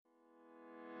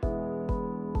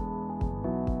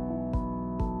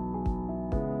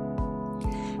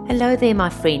Hello there, my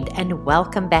friend, and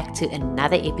welcome back to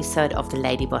another episode of the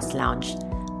Lady Boss Lounge.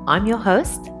 I'm your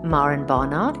host, Maren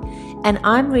Barnard, and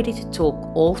I'm ready to talk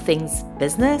all things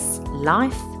business,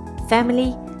 life,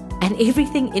 family, and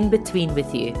everything in between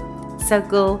with you. So,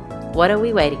 girl, what are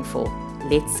we waiting for?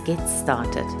 Let's get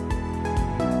started.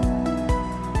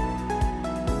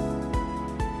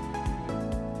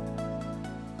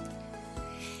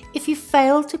 If you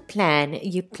fail to plan,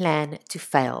 you plan to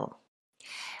fail.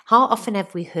 How often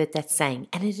have we heard that saying?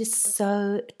 And it is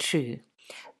so true.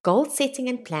 Goal setting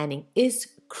and planning is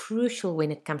crucial when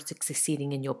it comes to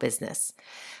succeeding in your business.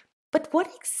 But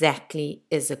what exactly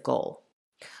is a goal?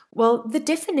 Well, the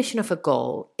definition of a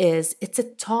goal is it's a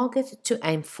target to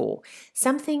aim for,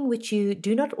 something which you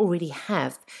do not already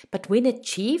have, but when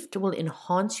achieved will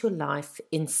enhance your life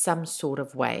in some sort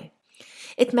of way.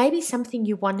 It may be something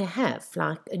you want to have,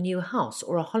 like a new house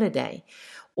or a holiday,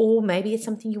 or maybe it's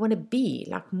something you want to be,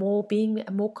 like being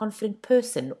a more confident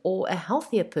person or a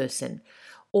healthier person.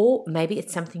 Or maybe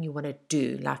it's something you want to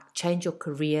do, like change your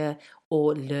career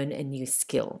or learn a new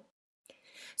skill.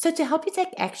 So, to help you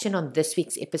take action on this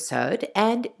week's episode,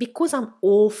 and because I'm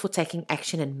all for taking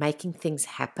action and making things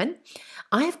happen,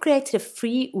 I have created a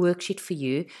free worksheet for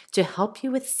you to help you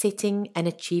with setting and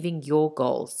achieving your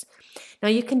goals. Now,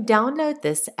 you can download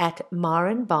this at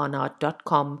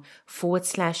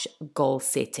marenbarnard.com/goal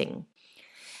setting.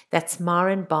 That's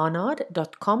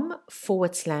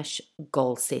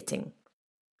marenbarnard.com/goal setting.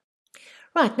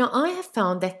 Right, now I have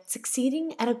found that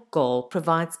succeeding at a goal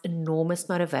provides enormous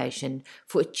motivation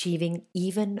for achieving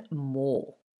even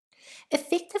more.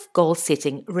 Effective goal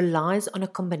setting relies on a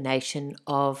combination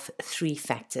of three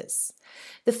factors.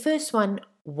 The first one,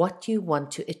 what you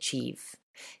want to achieve.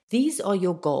 These are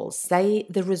your goals,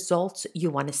 the results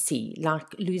you want to see,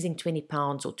 like losing 20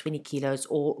 pounds or 20 kilos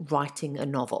or writing a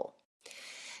novel.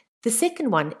 The second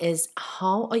one is,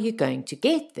 how are you going to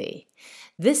get there?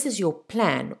 This is your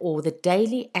plan or the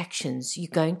daily actions you're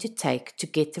going to take to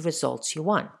get the results you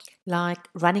want, like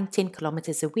running 10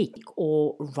 kilometers a week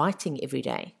or writing every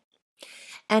day.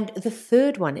 And the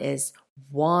third one is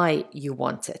why you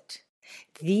want it.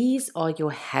 These are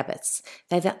your habits.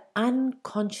 They're the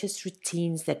unconscious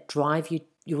routines that drive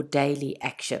your daily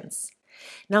actions.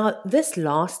 Now, this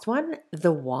last one,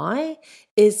 the why,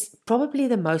 is probably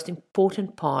the most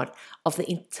important part of the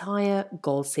entire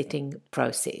goal setting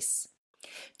process.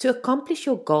 To accomplish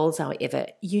your goals, however,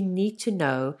 you need to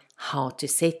know how to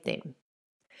set them.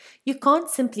 You can't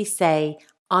simply say,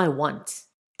 I want,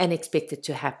 and expect it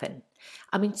to happen.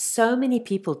 I mean, so many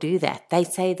people do that. They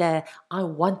say that I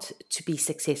want to be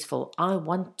successful. I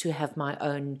want to have my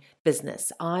own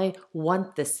business. I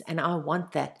want this and I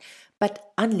want that.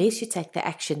 But unless you take the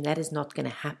action, that is not going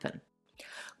to happen.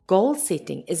 Goal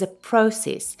setting is a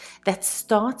process that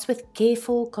starts with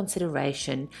careful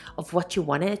consideration of what you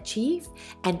want to achieve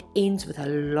and ends with a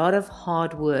lot of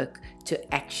hard work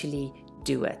to actually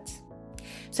do it.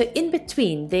 So in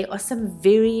between, there are some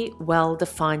very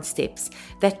well-defined steps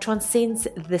that transcends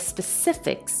the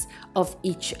specifics of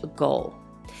each goal.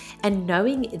 And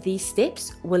knowing these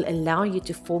steps will allow you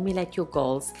to formulate your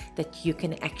goals that you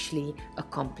can actually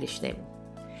accomplish them.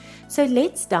 So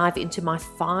let's dive into my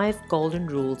 5 golden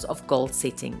rules of goal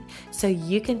setting so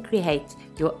you can create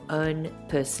your own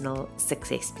personal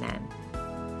success plan.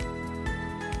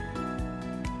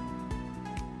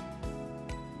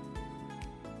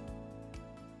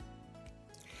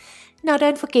 Now,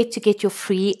 don't forget to get your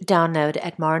free download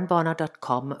at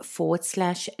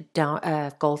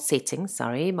marenbarnard.com/goal setting.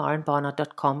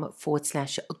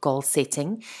 marenbarnard.com/goal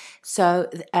setting. So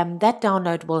that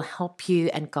download will help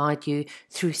you and guide you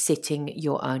through setting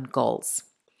your own goals.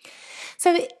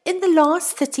 So in the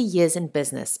last 30 years in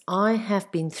business, I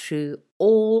have been through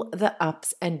all the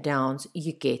ups and downs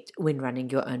you get when running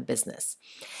your own business.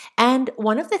 And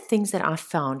one of the things that I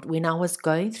found when I was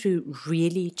going through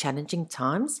really challenging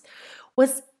times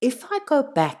was if I go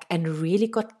back and really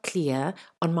got clear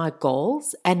on my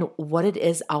goals and what it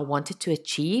is I wanted to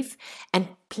achieve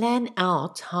and plan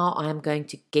out how I'm going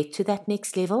to get to that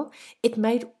next level, it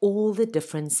made all the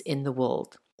difference in the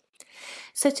world.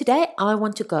 So today I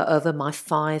want to go over my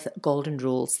 5 golden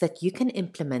rules that you can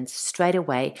implement straight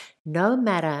away, no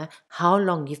matter how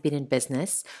long you've been in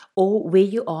business or where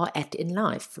you are at in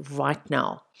life right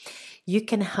now. It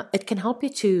can help you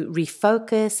to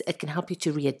refocus, it can help you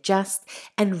to readjust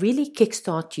and really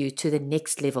kickstart you to the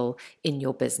next level in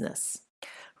your business.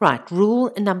 Right,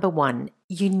 rule number 1,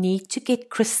 you need to get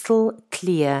crystal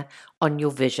clear on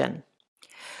your vision.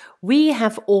 We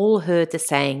have all heard the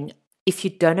saying, if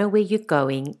you don't know where you're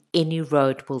going, any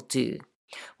road will do.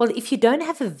 Well, if you don't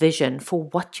have a vision for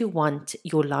what you want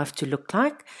your life to look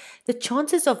like, the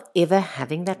chances of ever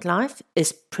having that life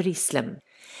is pretty slim.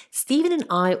 Stephen and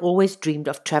I always dreamed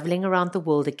of traveling around the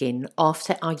world again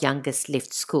after our youngest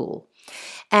left school.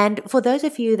 And for those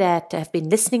of you that have been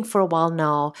listening for a while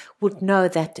now, would know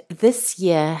that this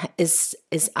year is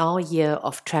our year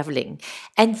of traveling.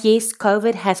 And yes,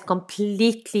 COVID has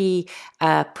completely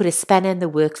put a spanner in the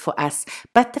works for us.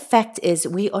 But the fact is,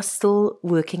 we are still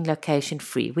working location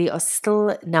free. We are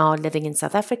still now living in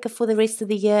South Africa for the rest of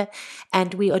the year,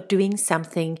 and we are doing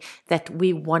something that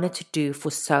we wanted to do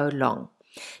for so long.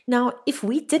 Now, if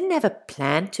we didn't have a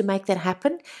plan to make that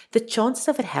happen, the chances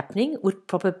of it happening would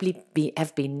probably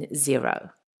have been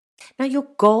zero. Now, your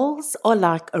goals are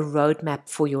like a roadmap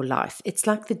for your life. It's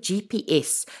like the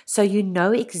GPS, so you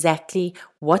know exactly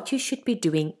what you should be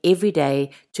doing every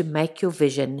day to make your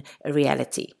vision a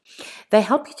reality. They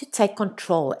help you to take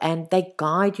control and they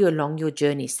guide you along your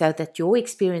journey so that your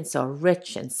experiences are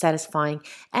rich and satisfying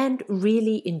and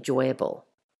really enjoyable.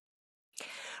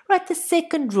 Right, the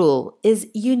second rule is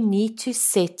you need to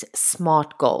set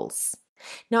SMART goals.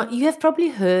 Now, you have probably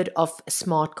heard of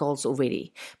SMART goals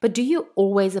already, but do you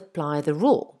always apply the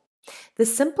rule? The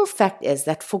simple fact is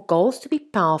that for goals to be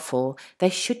powerful, they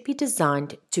should be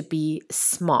designed to be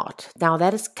SMART. Now,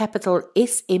 that is capital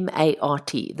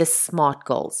SMART, the SMART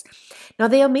goals. Now,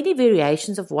 there are many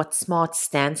variations of what SMART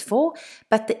stands for,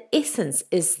 but the essence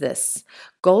is this.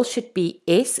 Goals should be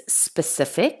S,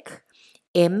 specific,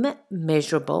 M,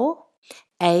 measurable,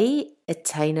 A,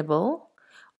 attainable,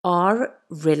 R,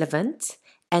 relevant,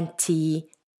 and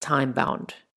T, time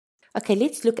bound. Okay,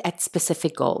 let's look at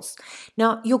specific goals.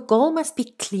 Now, your goal must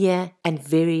be clear and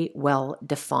very well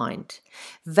defined.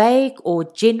 Vague or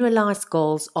generalized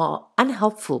goals are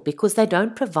unhelpful because they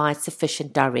don't provide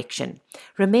sufficient direction.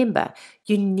 Remember,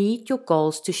 you need your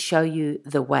goals to show you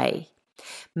the way.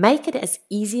 Make it as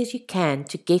easy as you can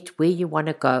to get where you want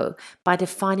to go by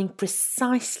defining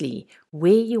precisely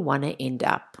where you want to end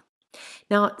up.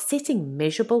 Now, setting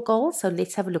measurable goals. So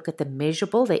let's have a look at the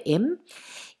measurable, the M.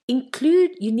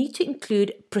 You need to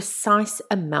include precise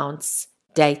amounts,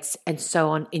 dates, and so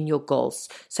on in your goals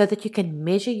so that you can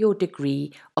measure your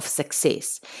degree of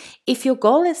success. If your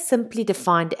goal is simply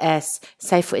defined as,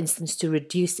 say, for instance, to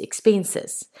reduce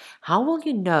expenses, how will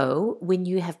you know when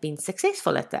you have been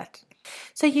successful at that?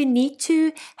 So you need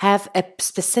to have a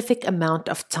specific amount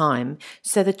of time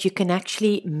so that you can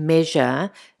actually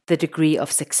measure the degree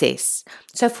of success.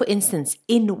 So for instance,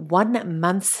 in 1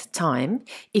 month's time,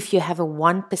 if you have a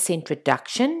 1%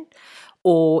 reduction,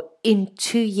 or in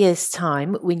 2 years'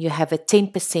 time, when you have a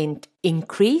 10%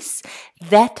 increase,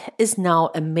 that is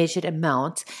now a measured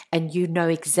amount, and you know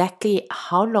exactly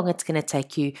how long it's going to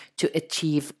take you to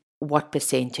achieve what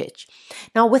percentage.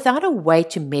 Now, without a way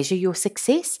to measure your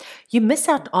success, you miss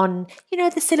out on,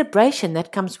 the celebration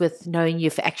that comes with knowing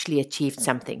you've actually achieved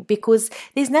something, because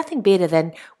there's nothing better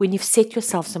than when you've set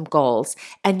yourself some goals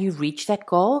and you reach that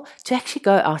goal to actually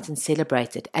go out and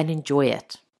celebrate it and enjoy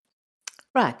it.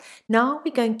 Right, now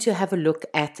we're going to have a look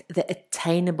at the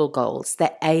attainable goals,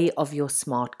 the A of your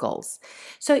SMART goals.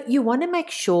 So you want to make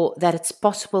sure that it's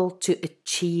possible to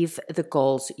achieve the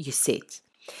goals you set.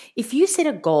 If you set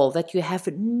a goal that you have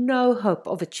no hope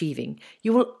of achieving,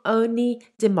 you will only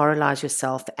demoralize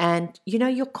yourself and,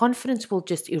 your confidence will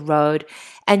just erode,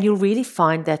 and you'll really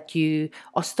find that you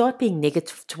start being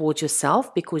negative towards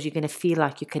yourself because you're going to feel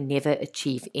like you can never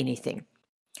achieve anything.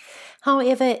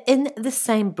 However, in the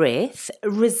same breath,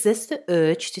 resist the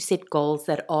urge to set goals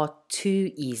that are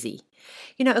too easy.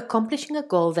 Accomplishing a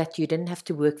goal that you didn't have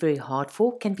to work very hard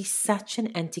for can be such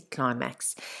an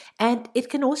anticlimax. And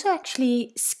it can also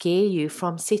actually scare you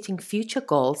from setting future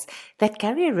goals that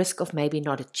carry a risk of maybe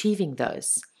not achieving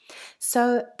those.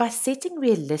 So, by setting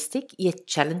realistic yet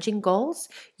challenging goals,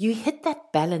 you hit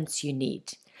that balance you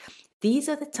need. These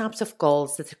are the types of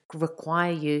goals that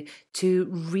require you to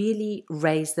really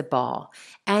raise the bar,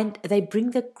 and they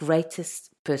bring the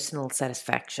greatest personal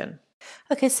satisfaction.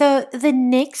 Okay, so the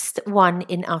next one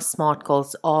in our SMART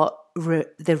goals are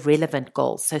the relevant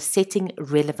goals. So setting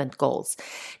relevant goals.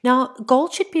 Now,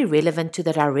 goals should be relevant to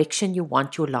the direction you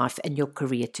want your life and your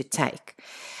career to take.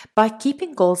 By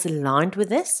keeping goals aligned with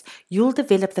this, you'll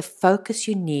develop the focus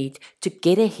you need to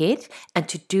get ahead and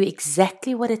to do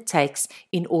exactly what it takes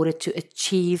in order to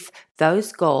achieve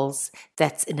those goals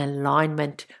that's in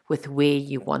alignment with where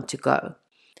you want to go.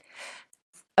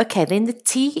 Okay, then the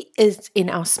T is in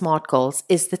our SMART goals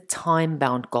is the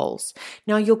time-bound goals.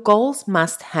 Now, your goals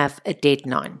must have a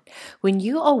deadline. When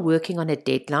you are working on a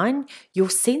deadline, your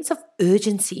sense of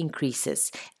urgency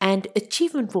increases and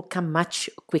achievement will come much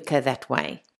quicker that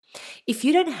way. If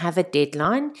you don't have a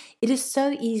deadline, it is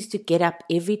so easy to get up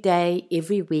every day,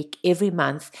 every week, every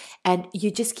month, and you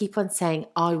just keep on saying,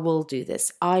 I will do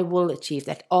this, I will achieve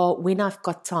that, or when I've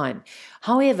got time.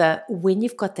 However, when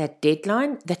you've got that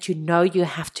deadline that you know you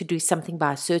have to do something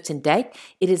by a certain date,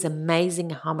 it is amazing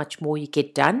how much more you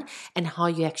get done and how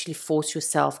you actually force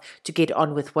yourself to get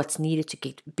on with what's needed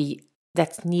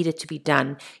that's needed to be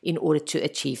done in order to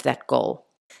achieve that goal.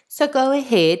 So go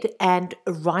ahead and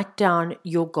write down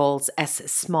your goals as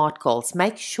SMART goals.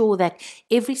 Make sure that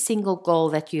every single goal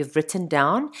that you've written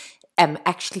down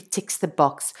actually ticks the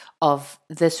box of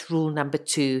this rule number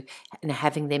 2 and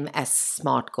having them as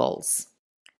SMART goals.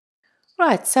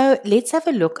 Right, so let's have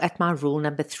a look at my rule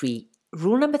number 3.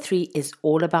 Rule number 3 is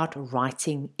all about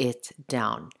writing it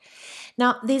down.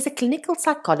 Now, there's a clinical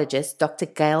psychologist, Dr.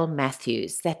 Gail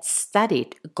Matthews, that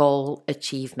studied goal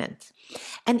achievement.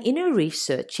 And in her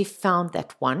research, she found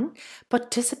that 1,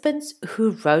 participants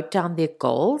who wrote down their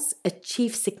goals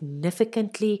achieved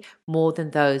significantly more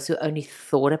than those who only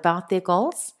thought about their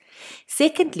goals.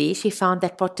 Secondly, she found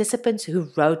that participants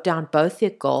who wrote down both their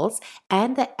goals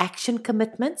and the action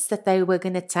commitments that they were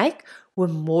going to take were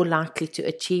more likely to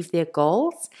achieve their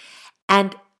goals.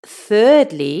 And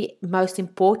thirdly, most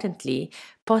importantly,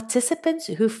 participants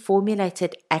who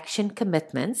formulated action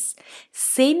commitments,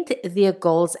 sent their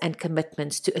goals and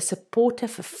commitments to a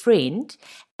supportive friend,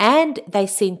 and they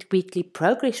sent weekly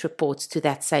progress reports to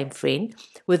that same friend,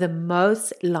 were the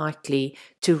most likely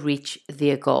to reach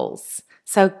their goals.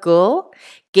 So, girl,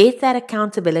 get that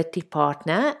accountability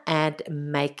partner and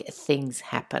make things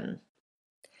happen.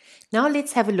 Now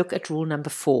let's have a look at rule number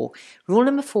 4. Rule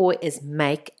number 4 is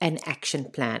make an action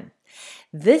plan.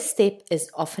 This step is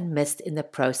often missed in the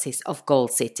process of goal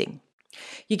setting.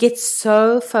 You get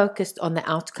so focused on the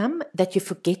outcome that you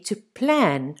forget to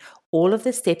plan all of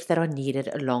the steps that are needed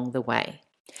along the way.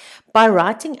 By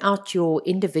writing out your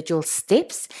individual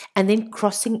steps and then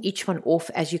crossing each one off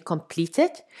as you complete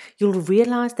it, you'll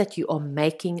realize that you are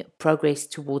making progress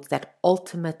towards that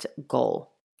ultimate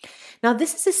goal. Now,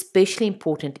 this is especially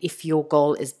important if your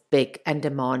goal is big and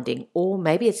demanding, or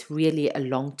maybe it's really a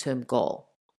long-term goal.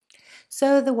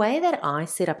 So the way that I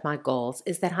set up my goals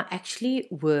is that I actually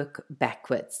work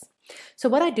backwards. So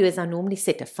what I do is I normally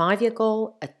set a 5-year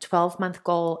goal, a 12-month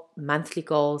goal, monthly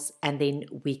goals, and then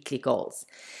weekly goals.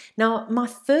 Now, my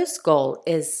first goal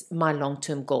is my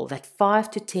long-term goal, that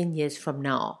 5 to 10 years from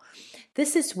now.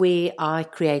 This is where I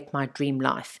create my dream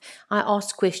life. I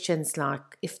ask questions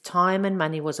like, if time and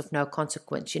money was of no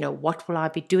consequence, what will I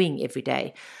be doing every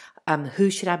day? Who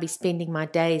should I be spending my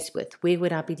days with? Where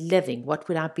would I be living? What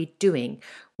would I be doing?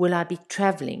 Will I be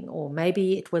traveling? Or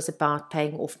maybe it was about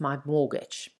paying off my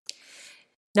mortgage.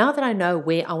 Now that I know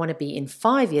where I want to be in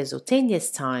 5 years or 10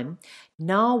 years' time,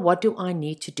 now what do I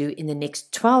need to do in the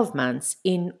next 12 months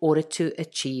in order to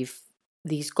achieve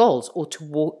these goals or to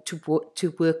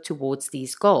work towards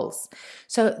these goals?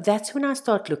 So that's when I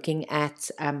start looking at,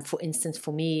 for instance,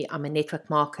 for me, I'm a network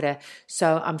marketer.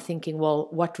 So I'm thinking, well,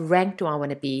 what rank do I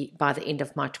want to be by the end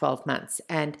of my 12 months?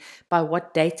 And by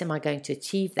what date am I going to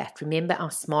achieve that? Remember our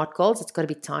SMART goals, it's got to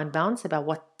be time bound. So by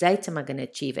what date am I going to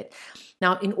achieve it?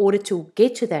 Now, in order to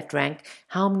get to that rank,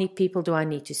 how many people do I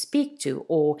need to speak to,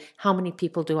 or how many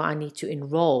people do I need to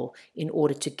enroll in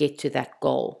order to get to that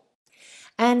goal?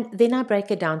 And then I break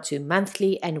it down to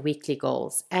monthly and weekly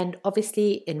goals. And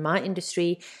obviously in my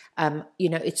industry,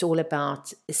 it's all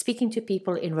about speaking to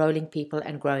people, enrolling people,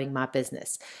 and growing my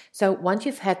business. So once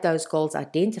you've had those goals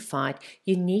identified,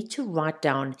 you need to write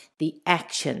down the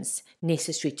actions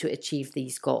necessary to achieve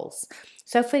these goals.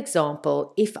 So for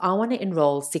example, if I want to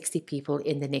enroll 60 people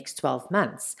in the next 12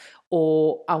 months,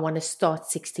 or I want to start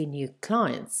 60 new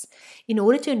clients, in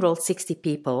order to enroll 60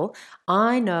 people,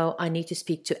 I know I need to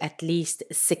speak to at least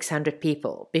 600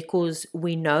 people, because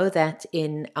we know that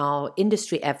in our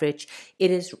industry average,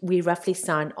 we roughly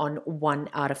sign on 1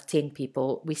 out of 10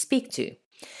 people we speak to.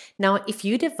 Now, if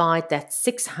you divide that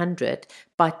 600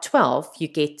 by 12, you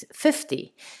get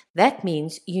 50. That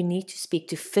means you need to speak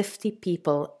to 50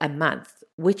 people a month,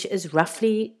 which is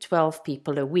roughly 12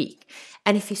 people a week.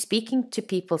 And if you're speaking to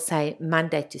people, say,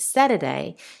 Monday to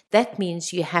Saturday, that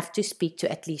means you have to speak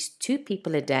to at least 2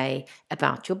 people a day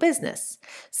about your business.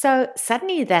 So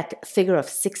suddenly that figure of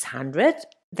 600,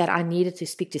 that I needed to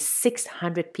speak to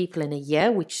 600 people in a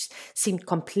year, which seemed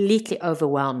completely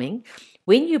overwhelming.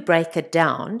 When you break it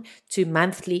down to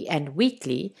monthly and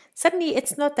weekly, suddenly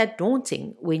it's not that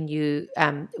daunting when you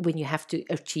have to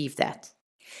achieve that.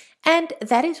 And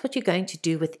that is what you're going to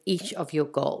do with each of your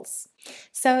goals.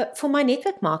 So, for my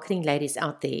network marketing ladies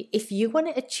out there, if you want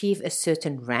to achieve a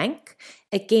certain rank,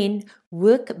 again,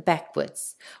 work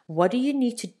backwards. What do you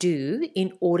need to do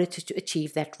in order to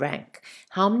achieve that rank?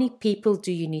 How many people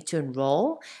do you need to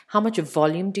enroll? How much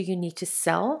volume do you need to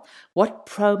sell? What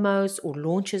promos or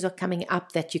launches are coming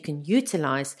up that you can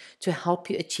utilize to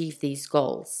help you achieve these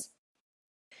goals?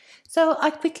 So, I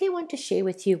quickly want to share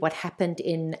with you what happened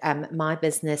in my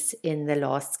business in the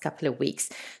last couple of weeks.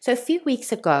 So, a few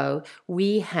weeks ago,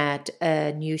 we had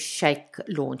a new shake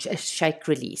launch, a shake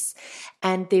release.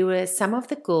 And there were some of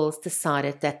the girls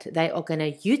decided that they are going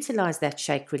to utilize that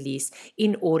shake release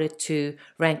in order to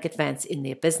rank advance in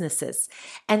their businesses.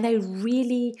 And they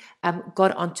really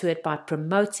got onto it by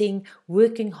promoting,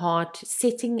 working hard,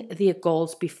 setting their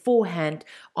goals beforehand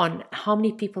on how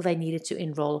many people they needed to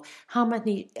enroll, how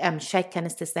many shake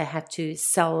canisters they had to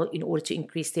sell in order to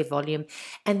increase their volume.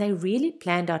 And they really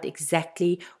planned out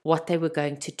exactly what they were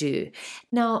going to do.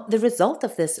 Now, the result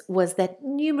of this was that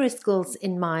numerous girls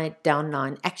in my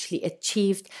downline actually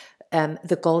achieved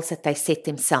the goals that they set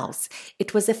themselves.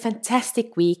 It was a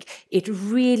fantastic week. It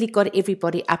really got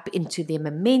everybody up into their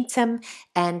momentum,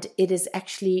 and it is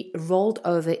actually rolled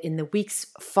over in the weeks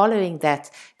following that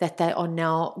they are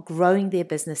now growing their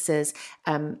businesses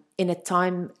in a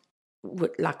time,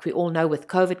 like we all know, with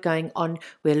COVID going on,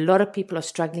 where a lot of people are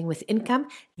struggling with income.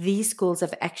 These schools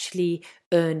have actually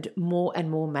earned more and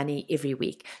more money every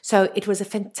week. So it was a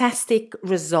fantastic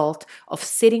result of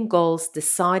setting goals,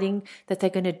 deciding that they're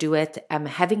going to do it,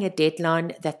 having a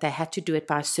deadline that they had to do it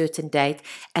by a certain date,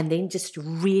 and then just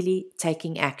really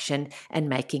taking action and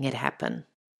making it happen.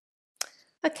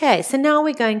 Okay, so now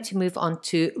we're going to move on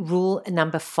to rule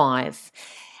number 5,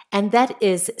 and that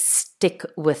is stick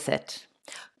with it.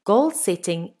 Goal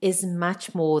setting is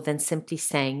much more than simply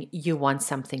saying you want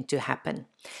something to happen.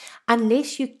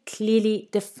 Unless you clearly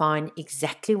define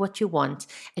exactly what you want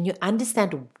and you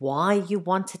understand why you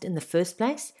want it in the first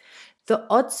place, the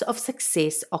odds of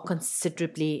success are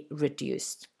considerably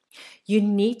reduced. You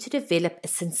need to develop a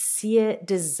sincere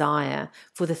desire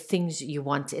for the things you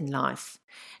want in life.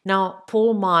 Now,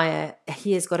 Paul Meyer,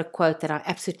 he has got a quote that I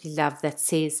absolutely love that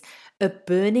says, "A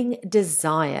burning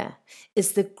desire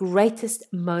is the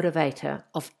greatest motivator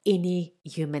of any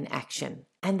human action."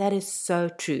 And that is so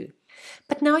true.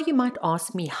 But now you might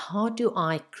ask me, how do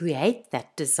I create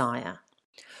that desire?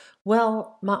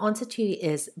 Well, my answer to you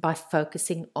is by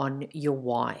focusing on your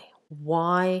why.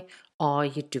 Why are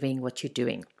you doing what you're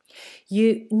doing?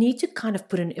 You need to kind of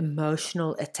put an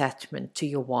emotional attachment to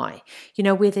your why. You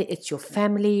know, whether it's your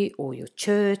family or your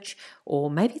church,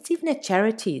 or maybe it's even a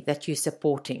charity that you're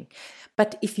supporting.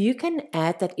 But if you can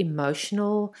add that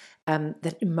emotional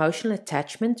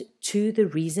attachment to the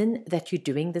reason that you're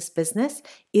doing this business,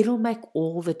 it'll make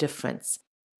all the difference.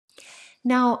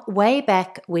 Now, way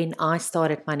back when I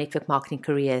started my network marketing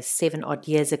career 7 odd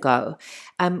years ago,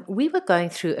 we were going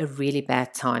through a really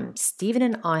bad time. Stephen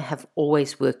and I have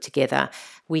always worked together.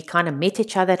 We kind of met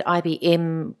each other at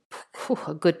IBM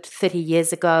a good 30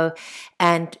 years ago,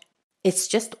 and it's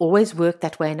just always worked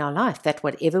that way in our life, that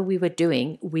whatever we were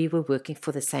doing, we were working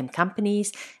for the same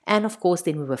companies. And of course,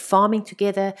 then we were farming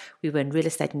together. We were in real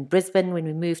estate in Brisbane. When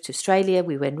we moved to Australia,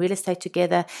 we were in real estate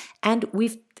together. And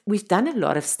we've done a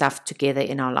lot of stuff together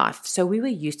in our life. So we were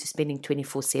used to spending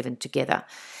 24/7 together.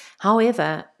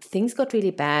 However, things got really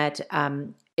bad.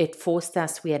 It forced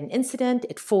us, we had an incident,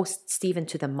 it forced Stephen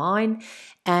to the mine.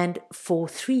 And for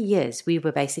 3 years, we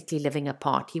were basically living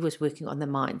apart. He was working on the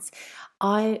mines.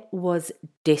 I was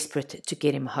desperate to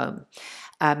get him home.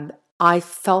 I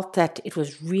felt that it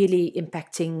was really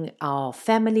impacting our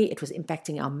family. It was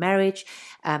impacting our marriage.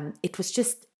 It was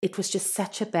just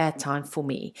such a bad time for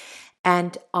me.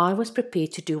 And I was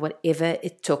prepared to do whatever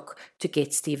it took to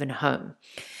get Stephen home.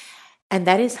 And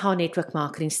that is how network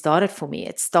marketing started for me.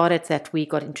 It started that we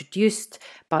got introduced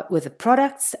with the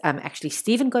products. Actually,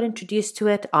 Stephen got introduced to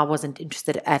it. I wasn't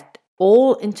interested at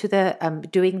all into the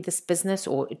doing this business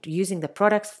or using the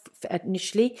products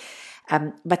initially.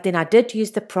 But then I did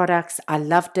use the products. I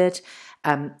loved it.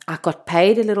 I got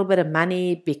paid a little bit of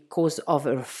money because of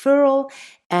a referral.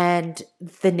 And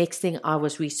the next thing, I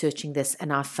was researching this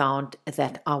and I found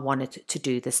that I wanted to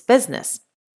do this business.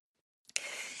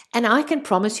 And I can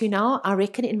promise you now, I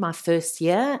reckon in my first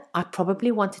year, I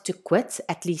probably wanted to quit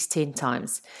at least 10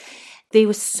 times. There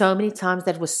were so many times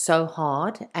that was so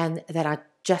hard and that I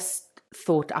just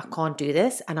thought I can't do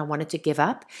this and I wanted to give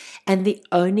up. And the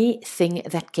only thing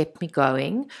that kept me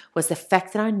going was the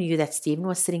fact that I knew that Stephen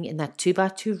was sitting in that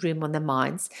 2x2 room on the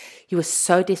mines. He was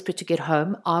so desperate to get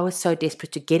home. I was so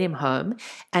desperate to get him home.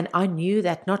 And I knew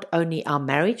that not only our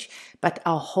marriage, but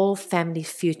our whole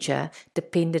family's future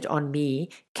depended on me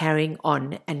carrying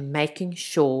on and making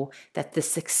sure that this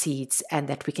succeeds and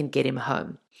that we can get him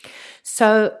home.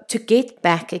 So to get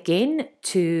back again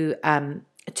to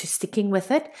sticking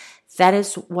with it, that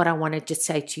is what I want to just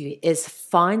say to you is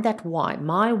find that why.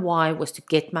 My why was to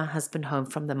get my husband home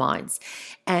from the mines.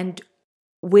 And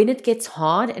when it gets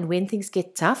hard and when things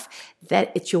get tough,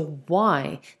 that it's your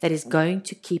why that is going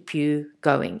to keep you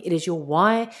going. It is your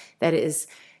why that is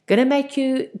going to make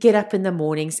you get up in the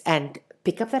mornings and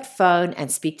pick up that phone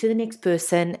and speak to the next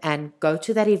person and go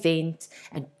to that event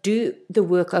and do the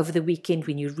work over the weekend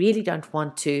when you really don't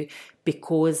want to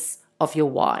because of your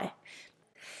why.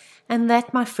 And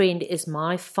that, my friend, is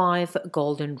my 5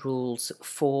 golden rules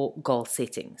for goal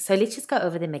setting. So let's just go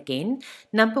over them again.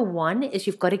 Number 1 is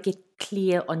you've got to get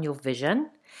clear on your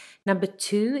vision. Number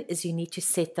 2 is you need to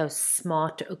set those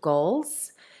SMART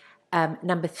goals.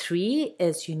 Number 3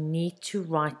 is you need to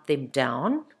write them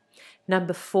down.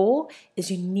 Number 4 is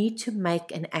you need to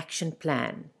make an action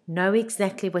plan. Know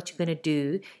exactly what you're going to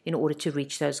do in order to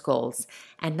reach those goals.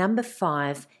 And number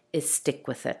 5 is stick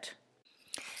with it.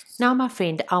 Now, my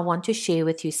friend, I want to share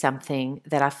with you something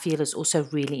that I feel is also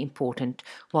really important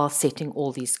while setting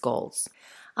all these goals.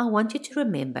 I want you to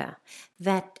remember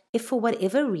that if for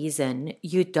whatever reason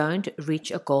you don't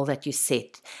reach a goal that you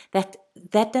set,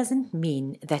 that doesn't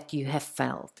mean that you have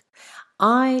failed.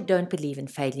 I don't believe in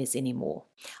failures anymore.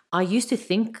 I used to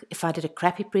think if I did a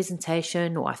crappy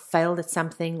presentation or I failed at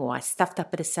something or I stuffed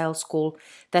up at a sales call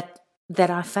that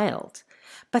I failed.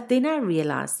 But then I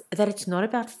realized that it's not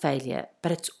about failure,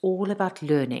 but it's all about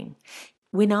learning.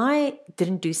 When I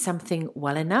didn't do something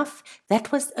well enough,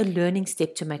 that was a learning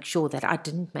step to make sure that I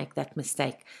didn't make that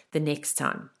mistake the next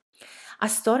time. I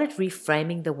started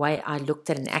reframing the way I looked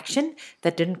at an action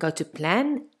that didn't go to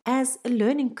plan as a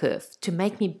learning curve to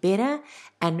make me better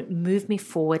and move me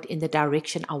forward in the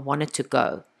direction I wanted to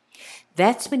go.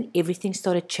 That's when everything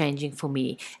started changing for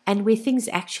me and where things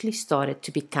actually started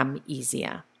to become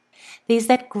easier. There's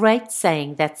that great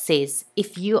saying that says,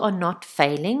 if you are not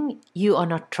failing, you are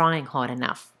not trying hard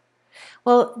enough.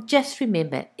 Well, just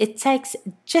remember, it takes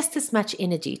just as much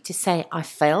energy to say I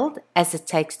failed as it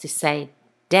takes to say,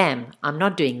 damn, I'm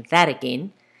not doing that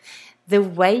again. The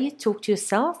way you talk to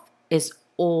yourself is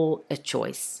all a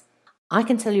choice. I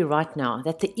can tell you right now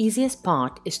that the easiest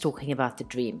part is talking about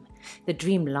the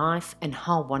dream life and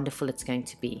how wonderful it's going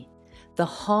to be. The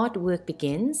hard work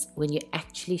begins when you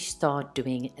actually start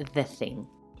doing the thing.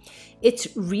 It's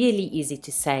really easy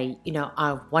to say,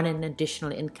 I want an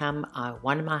additional income. I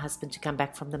want my husband to come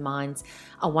back from the mines.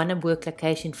 I want a work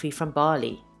location free from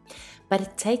Bali. But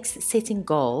it takes setting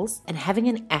goals and having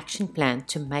an action plan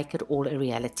to make it all a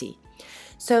reality.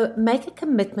 So make a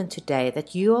commitment today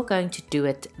that you are going to do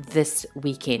it this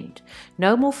weekend.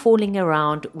 No more falling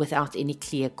around without any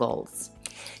clear goals.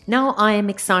 Now I am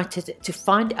excited to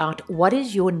find out what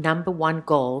is your number 1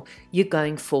 goal you're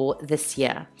going for this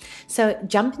year. So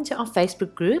jump into our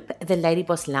Facebook group, the Lady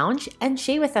Boss Lounge, and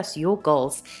share with us your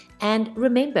goals. And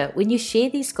remember, when you share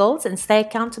these goals and stay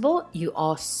accountable, you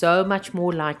are so much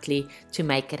more likely to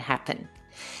make it happen.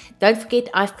 Don't forget,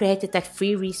 I've created that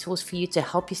free resource for you to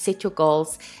help you set your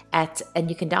goals and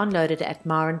you can download it at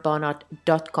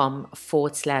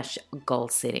marenbarnard.com/goal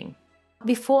setting.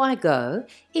 Before I go,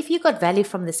 if you got value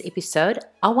from this episode,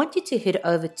 I want you to head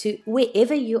over to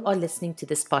wherever you are listening to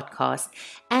this podcast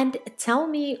and tell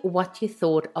me what you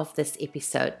thought of this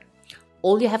episode.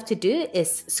 All you have to do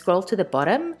is scroll to the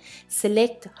bottom,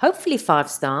 select hopefully 5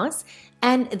 stars,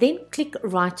 and then click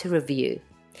write a review.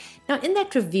 Now, in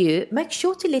that review, make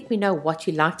sure to let me know what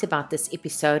you liked about this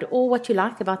episode or what you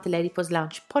liked about the Lady Boss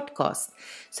Lounge podcast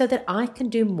so that I can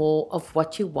do more of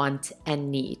what you want and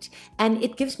need. And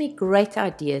it gives me great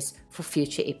ideas for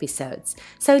future episodes.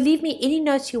 So leave me any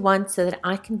notes you want so that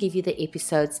I can give you the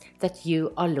episodes that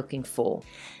you are looking for.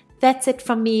 That's it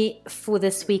from me for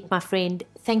this week, my friend.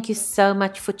 Thank you so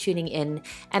much for tuning in,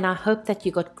 and I hope that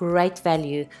you got great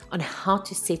value on how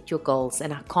to set your goals,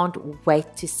 and I can't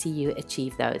wait to see you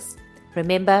achieve those.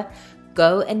 Remember,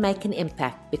 go and make an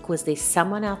impact because there's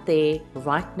someone out there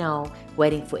right now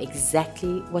waiting for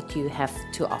exactly what you have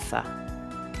to offer.